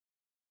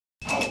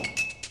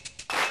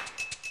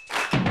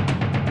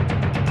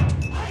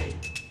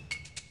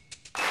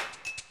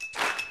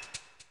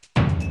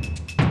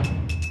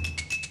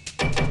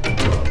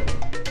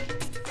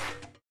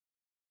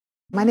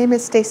My name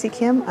is Stacy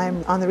Kim.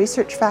 I'm on the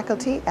research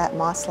faculty at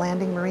Moss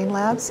Landing Marine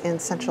Labs in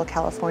Central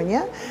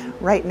California.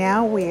 Right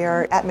now we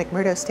are at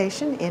McMurdo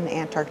Station in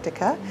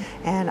Antarctica,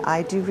 and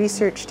I do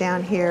research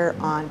down here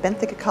on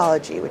benthic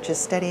ecology, which is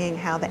studying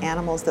how the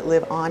animals that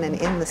live on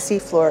and in the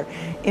seafloor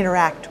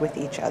interact with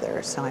each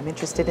other. So I'm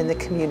interested in the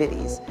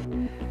communities.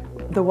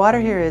 The water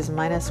here is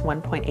minus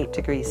 1.8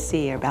 degrees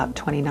C, about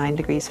 29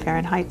 degrees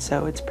Fahrenheit,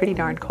 so it's pretty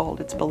darn cold.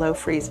 It's below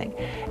freezing.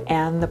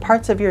 And the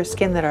parts of your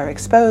skin that are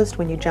exposed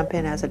when you jump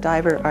in as a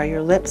diver are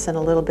your lips and a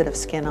little bit of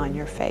skin on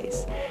your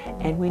face.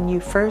 And when you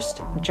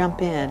first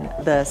jump in,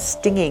 the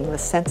stinging, the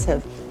sense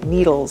of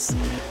needles,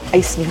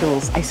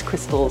 ice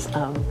crystals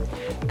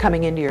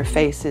coming into your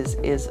face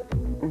is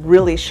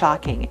really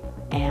shocking.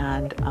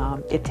 And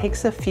it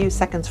takes a few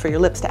seconds for your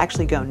lips to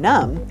actually go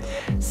numb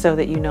so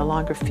that you no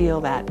longer feel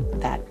that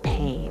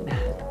pain.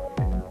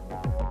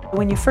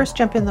 When you first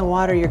jump in the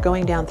water, you're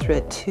going down through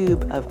a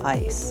tube of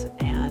ice,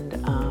 and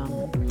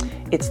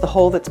it's the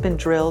hole that's been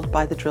drilled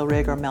by the drill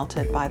rig or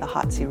melted by the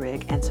HOTC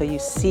rig, and so you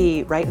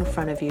see right in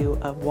front of you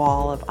a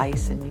wall of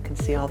ice, and you can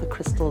see all the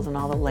crystals and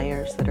all the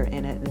layers that are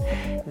in it.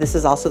 And this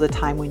is also the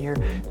time when you're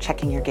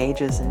checking your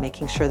gauges and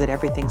making sure that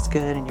everything's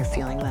good, and you're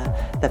feeling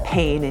the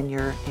pain in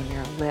your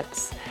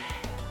lips.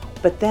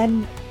 But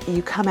then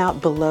you come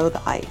out below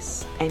the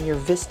ice and your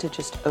vista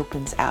just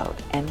opens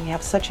out, and we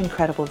have such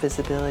incredible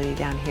visibility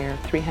down here.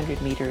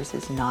 300 meters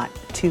is not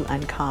too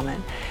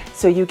uncommon.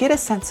 So you get a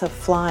sense of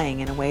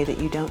flying in a way that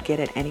you don't get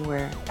it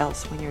anywhere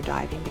else when you're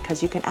diving,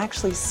 because you can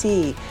actually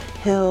see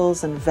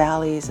hills and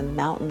valleys and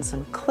mountains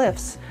and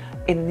cliffs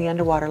in the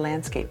underwater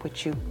landscape,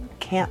 which you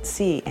can't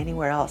see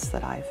anywhere else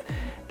that I've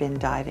been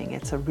diving.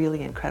 It's a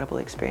really incredible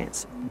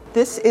experience.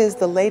 This is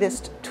the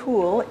latest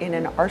tool in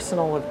an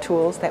arsenal of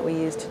tools that we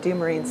use to do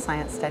marine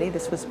science study.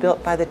 This was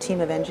built by the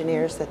team of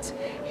engineers that's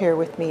here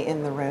with me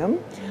in the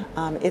room.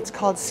 It's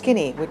called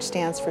SCINI, which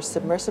stands for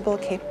Submersible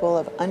Capable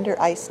of Under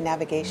Ice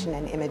Navigation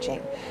and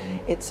Imaging.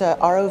 It's a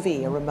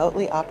ROV, a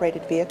remotely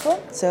operated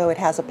vehicle. So it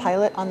has a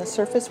pilot on the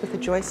surface with a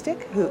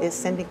joystick who is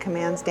sending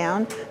commands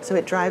down, so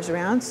it drives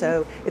around.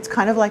 So it's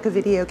kind of like a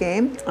video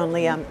game,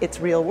 only it's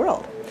real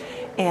world.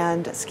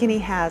 And SCINI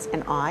has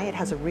an eye. It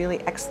has a really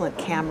excellent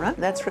camera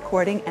that's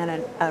recording,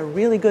 and a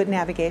really good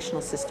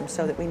navigational system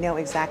so that we know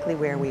exactly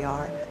where we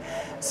are.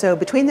 So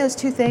between those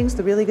two things,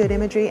 the really good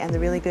imagery and the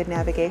really good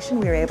navigation,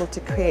 we were able to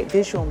create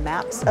visual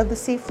maps of the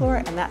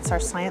seafloor, and that's our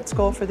science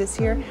goal for this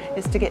year,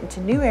 is to get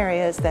into new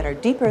areas that are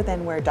deeper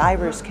than where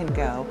divers can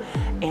go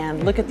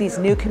and look at these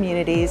new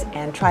communities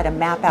and try to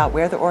map out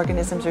where the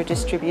organisms are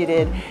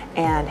distributed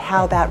and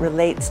how that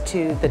relates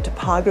to the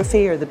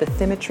topography or the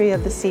bathymetry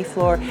of the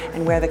seafloor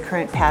and where the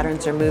current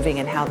patterns are moving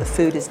and how the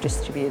food is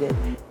distributed.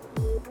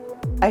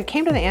 I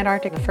came to the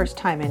Antarctic the first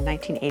time in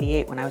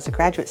 1988 when I was a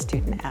graduate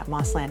student at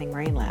Moss Landing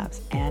Marine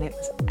Labs, and it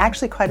was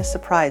actually quite a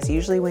surprise.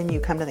 Usually when you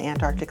come to the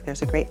Antarctic,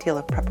 there's a great deal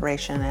of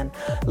preparation and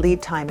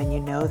lead time, and you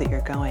know that you're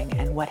going.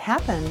 And what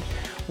happened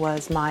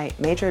was my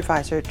major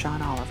advisor,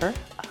 John Oliver,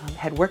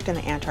 had worked in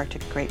the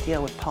Antarctic a great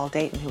deal with Paul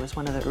Dayton, who was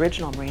one of the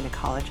original marine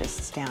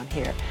ecologists down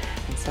here.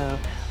 And so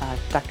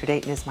Dr.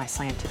 Dayton is my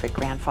scientific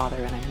grandfather,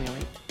 and I'm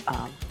really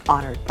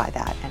honored by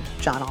that. And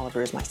John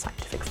Oliver is my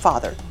scientific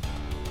father.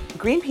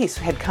 Greenpeace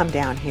had come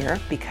down here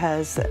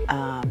because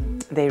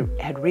they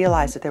had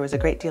realized that there was a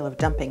great deal of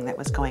dumping that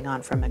was going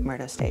on from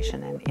McMurdo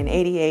Station. And in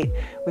 '88,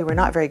 we were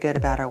not very good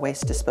about our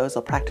waste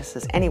disposal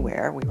practices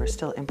anywhere. We were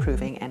still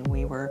improving, and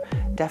we were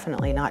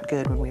definitely not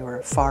good when we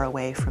were far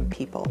away from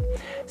people.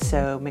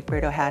 So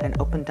McMurdo had an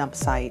open dump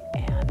site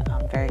and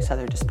various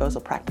other disposal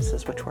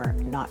practices which were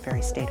not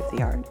very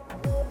state-of-the-art.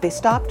 They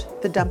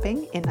stopped the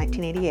dumping in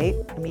 1988,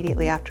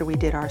 immediately after we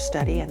did our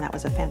study, and that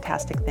was a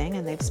fantastic thing,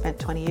 and they've spent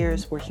 20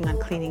 years working on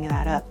cleaning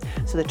that up.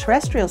 So the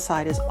terrestrial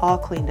side is all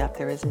cleaned up.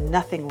 There is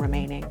nothing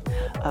remaining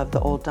of the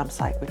old dump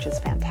site, which is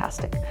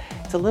fantastic.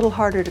 It's a little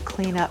harder to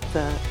clean up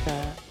the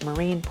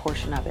marine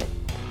portion of it.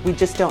 We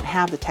just don't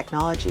have the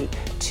technology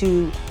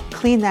to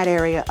clean that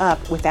area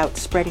up without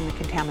spreading the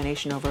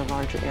contamination over a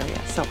larger area.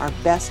 So our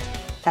best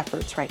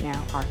efforts right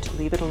now are to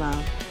leave it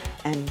alone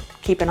and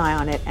keep an eye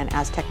on it, and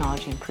as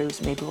technology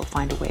improves, maybe we'll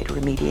find a way to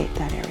remediate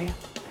that area.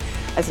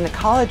 As an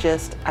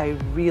ecologist, I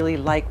really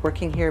like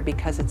working here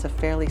because it's a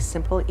fairly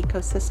simple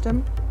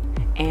ecosystem,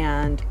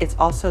 and it's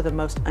also the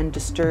most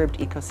undisturbed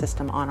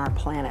ecosystem on our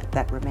planet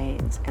that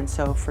remains. And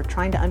so for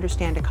trying to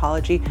understand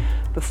ecology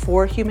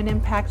before human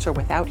impacts or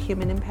without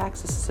human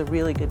impacts, this is a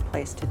really good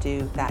place to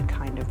do that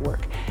kind of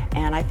work.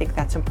 And I think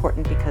that's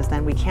important because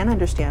then we can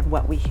understand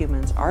what we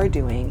humans are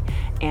doing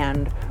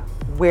and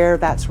where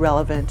that's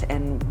relevant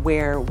and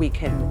where we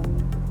can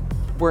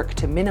work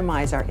to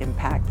minimize our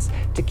impacts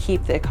to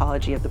keep the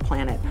ecology of the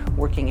planet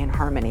working in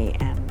harmony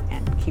and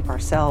keep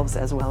ourselves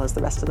as well as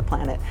the rest of the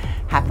planet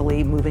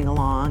happily moving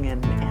along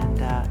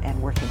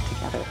and working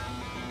together.